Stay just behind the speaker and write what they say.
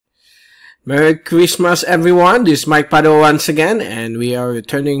Merry Christmas, everyone. This is Mike Padua once again, and we are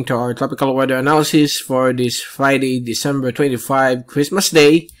returning to our tropical weather analysis for this Friday, December 25, Christmas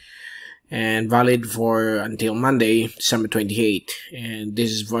Day, and valid for until Monday, December 28. And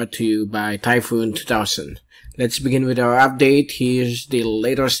this is brought to you by Typhoon 2000. Let's begin with our update. Here's the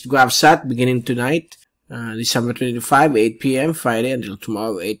latest graph set beginning tonight, December 25, 8 p.m. Friday until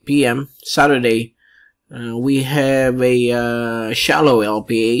tomorrow, 8 p.m. Saturday. We have a shallow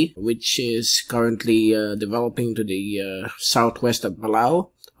LPA, which is currently developing to the southwest of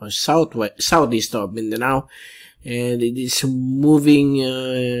Palau, or southeast of Mindanao, and it is moving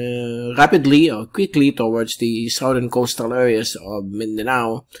rapidly or quickly towards the southern coastal areas of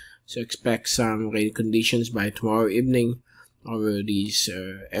Mindanao. So expect some rain conditions by tomorrow evening over these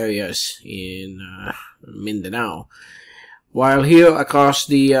areas in Mindanao. While here across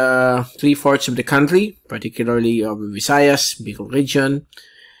the 3/4 of the country, particularly over Visayas, Bicol region,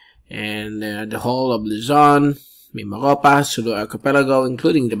 and the whole of Luzon, Mimaropa, Sulu Archipelago,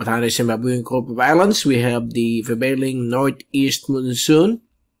 including the Batanes and Babuyan group of islands, we have the prevailing northeast monsoon,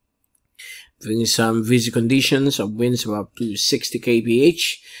 bringing some breezy conditions of winds of up to 60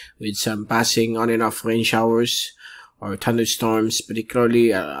 kph, with some passing on and off rain showers or thunderstorms,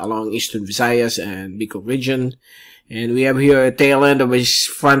 particularly along eastern Visayas and Bicol region. And we have here a tail end of a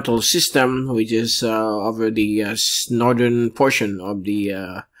frontal system, which is over the northern portion of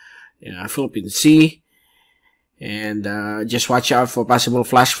the Philippine Sea. And just watch out for possible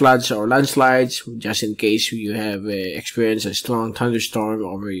flash floods or landslides, just in case you have experienced a strong thunderstorm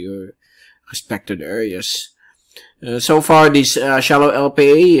over your respected areas. So far, this shallow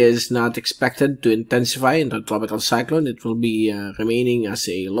LPA is not expected to intensify into a tropical cyclone. It will be remaining as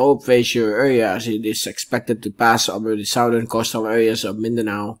a low pressure area, as it is expected to pass over the southern coastal areas of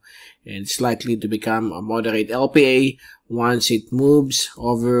Mindanao, and it's likely to become a moderate LPA once it moves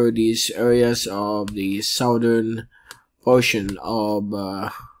over these areas of the southern portion of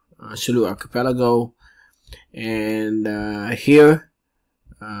Sulu Archipelago. And here,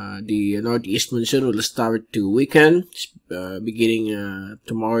 the northeast monsoon will start to weaken, beginning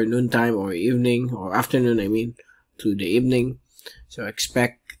tomorrow noontime or evening, or afternoon, through the evening. So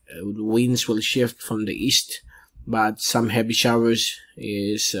expect winds will shift from the east, but some heavy showers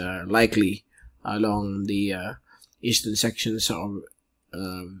is likely along the eastern sections of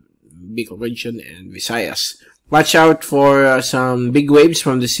Bicol region and Visayas. Watch out for some big waves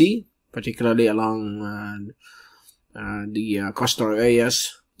from the sea, particularly along the coastal areas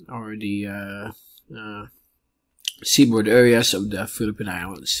or the seaboard areas of the Philippine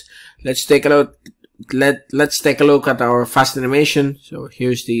Islands. Let's take a look at our fast animation. So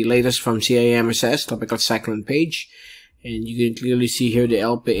here's the latest from CIMSS Tropical Cyclone page, and you can clearly see here the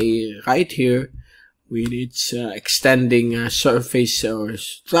LPA right here with its extending surface or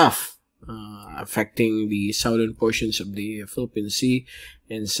trough affecting the southern portions of the Philippine Sea,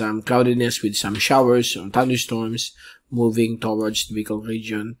 and some cloudiness with some showers or thunderstorms moving towards the Bicol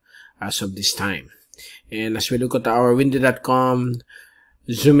region as of this time. And as we look at our windy.com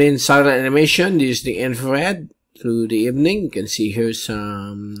zoom in satellite animation, this is the infrared through the evening. You can see here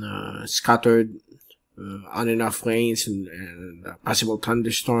some scattered on and off rains and possible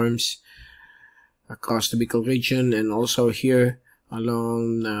thunderstorms across the Bicol region, and also here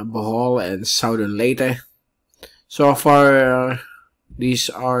along Bohol and southern Leyte. So far, these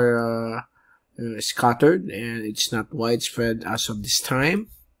are scattered, and it's not widespread as of this time.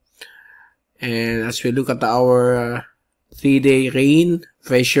 And as we look at our 3-day rain,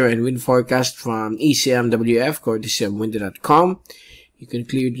 pressure, and wind forecast from ECMWF, courtesy of windy.com, you can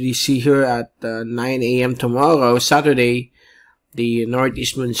clearly see here at 9 a.m. tomorrow, Saturday, the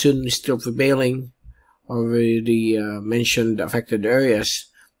northeast monsoon is still prevailing over the mentioned affected areas,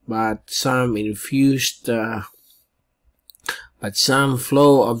 but some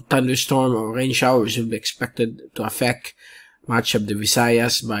flow of thunderstorm or rain showers will be expected to affect much of the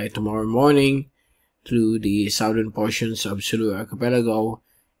Visayas by tomorrow morning through the southern portions of Sulu Archipelago.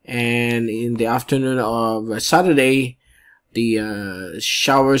 And in the afternoon of Saturday, the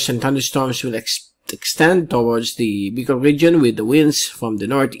showers and thunderstorms will extend towards the Bicol region, with the winds from the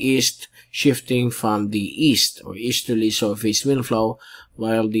northeast shifting from the east or easterly surface wind flow,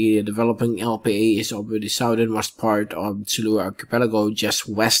 while the developing LPA is over the southernmost part of Sulu Archipelago, just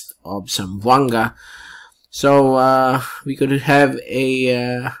west of Zamboanga. So we could have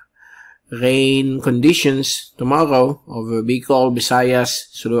a rain conditions tomorrow over Bicol, Visayas,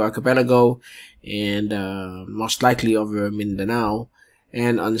 Sulu Archipelago, and most likely over Mindanao.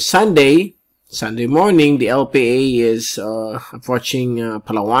 And on Sunday morning, the LPA is approaching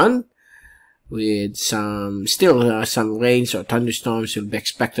Palawan, with some rains or thunderstorms will be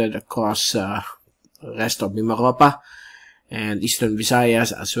expected across the rest of Mimaropa and eastern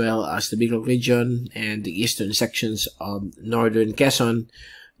Visayas, as well as the Bicol region and the eastern sections of northern Quezon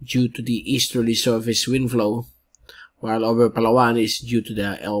due to the easterly surface wind flow, while over Palawan is due to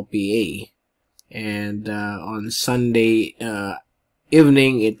the LPA. And on Sunday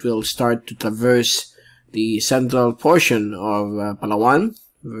evening, it will start to traverse the central portion of Palawan,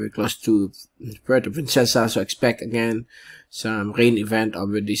 very close to Puerto Princesa, so expect again some rain event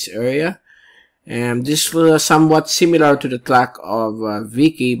over this area. And this was somewhat similar to the track of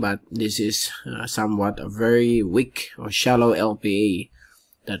Vicky, but this is somewhat a very weak or shallow LPA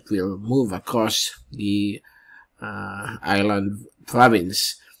that will move across the island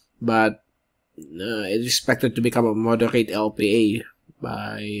province. But it is expected to become a moderate LPA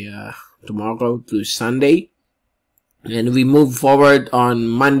by tomorrow to Sunday. And we move forward on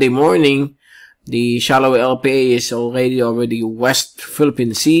Monday morning. The shallow LPA is already over the West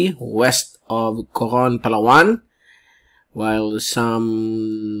Philippine Sea, west of Coron, Palawan, while some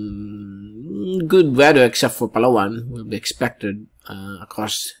good weather except for Palawan will be expected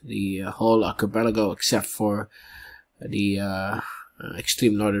across the whole archipelago except for the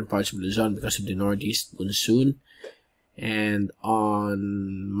extreme northern parts of Luzon because of the northeast monsoon. And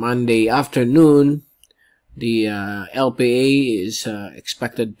on Monday afternoon, the LPA is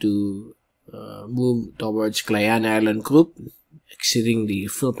expected to move towards Calayan Island Group, exceeding the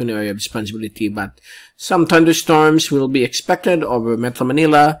Philippine area of responsibility, but some thunderstorms will be expected over Metro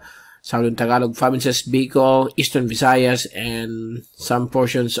Manila, Southern Tagalog provinces, Bicol, Eastern Visayas, and some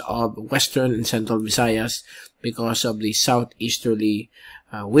portions of Western and Central Visayas because of the southeasterly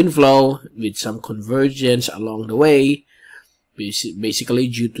wind flow with some convergence along the way, basically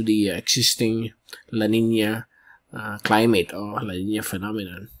due to the existing La Nina climate or La Nina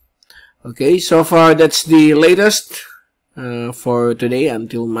phenomenon. Okay, so far that's the latest for today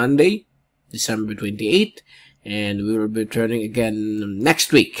until Monday, December 28th, and we will be returning again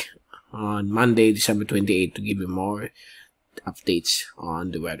next week on Monday, December 28th to give you more updates on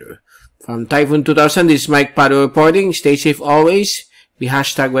the weather. From Typhoon 2000, this is Mike Padua reporting. Stay safe always. Be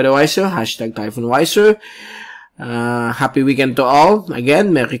 #WeatherWiser, #TyphoonWiser. Happy weekend to all.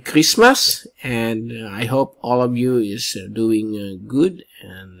 Again, Merry Christmas, and I hope all of you is doing good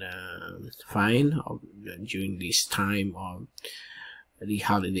and fine during this time of the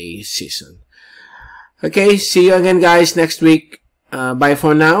holiday season. Okay, see you again guys next week. Bye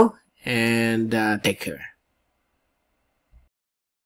for now, and take care.